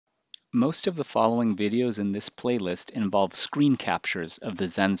Most of the following videos in this playlist involve screen captures of the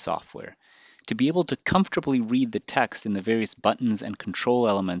Zen software. To be able to comfortably read the text in the various buttons and control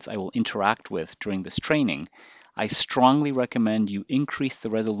elements I will interact with during this training, I strongly recommend you increase the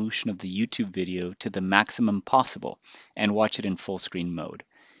resolution of the YouTube video to the maximum possible and watch it in full screen mode.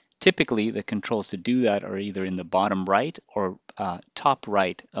 Typically, the controls to do that are either in the bottom right or top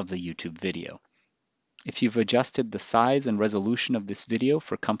right of the YouTube video. If you've adjusted the size and resolution of this video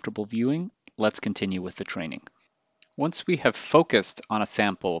for comfortable viewing, let's continue with the training. Once we have focused on a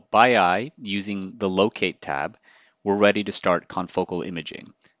sample by eye using the Locate tab, we're ready to start confocal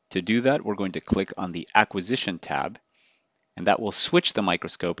imaging. To do that, we're going to click on the Acquisition tab, and that will switch the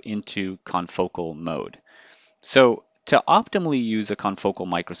microscope into confocal mode. So to optimally use a confocal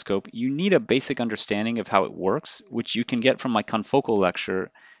microscope, you need a basic understanding of how it works, which you can get from my confocal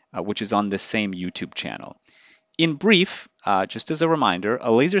lecture, which is on this same YouTube channel. In brief, just as a reminder, a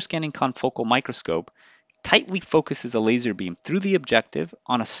laser scanning confocal microscope tightly focuses a laser beam through the objective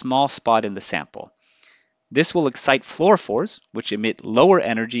on a small spot in the sample. This will excite fluorophores, which emit lower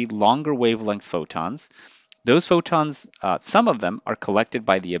energy, longer wavelength photons. Those photons, some of them are collected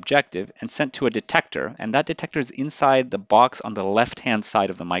by the objective and sent to a detector, and that detector is inside the box on the left-hand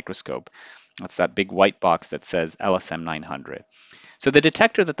side of the microscope. That's that big white box that says LSM 900. So the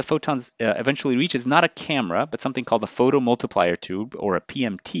detector that the photons eventually reach is not a camera, but something called a photomultiplier tube, or a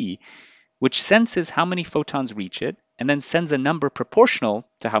PMT, which senses how many photons reach it and then sends a number proportional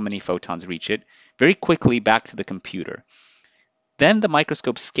to how many photons reach it very quickly back to the computer. Then the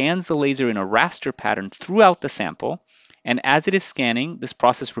microscope scans the laser in a raster pattern throughout the sample, and as it is scanning, this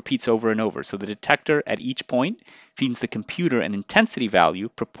process repeats over and over. So the detector at each point feeds the computer an intensity value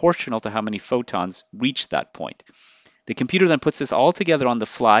proportional to how many photons reach that point. The computer then puts this all together on the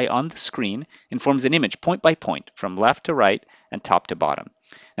fly on the screen and forms an image point by point from left to right and top to bottom.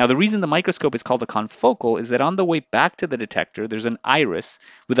 Now, the reason the microscope is called a confocal is that on the way back to the detector, there's an iris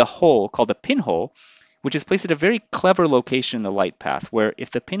with a hole called a pinhole, which is placed at a very clever location in the light path, where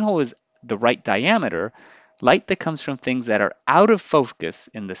if the pinhole is the right diameter, light that comes from things that are out of focus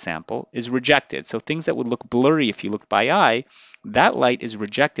in the sample is rejected. So things that would look blurry if you looked by eye, that light is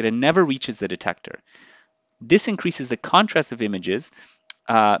rejected and never reaches the detector. This increases the contrast of images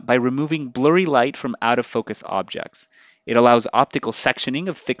by removing blurry light from out of focus objects. It allows optical sectioning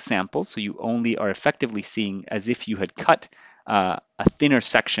of thick samples, so you only are effectively seeing as if you had cut a thinner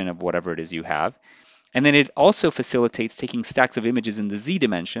section of whatever it is you have. And then it also facilitates taking stacks of images in the Z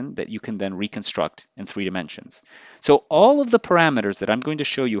dimension that you can then reconstruct in 3 dimensions. So all of the parameters that I'm going to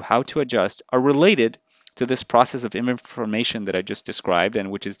show you how to adjust are related to this process of information that I just described,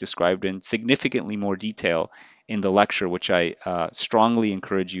 and which is described in significantly more detail in the lecture, which I strongly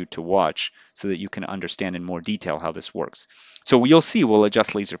encourage you to watch so that you can understand in more detail how this works. So you'll see we'll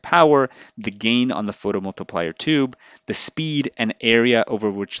adjust laser power, the gain on the photomultiplier tube, the speed and area over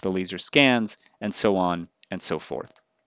which the laser scans, and so on and so forth.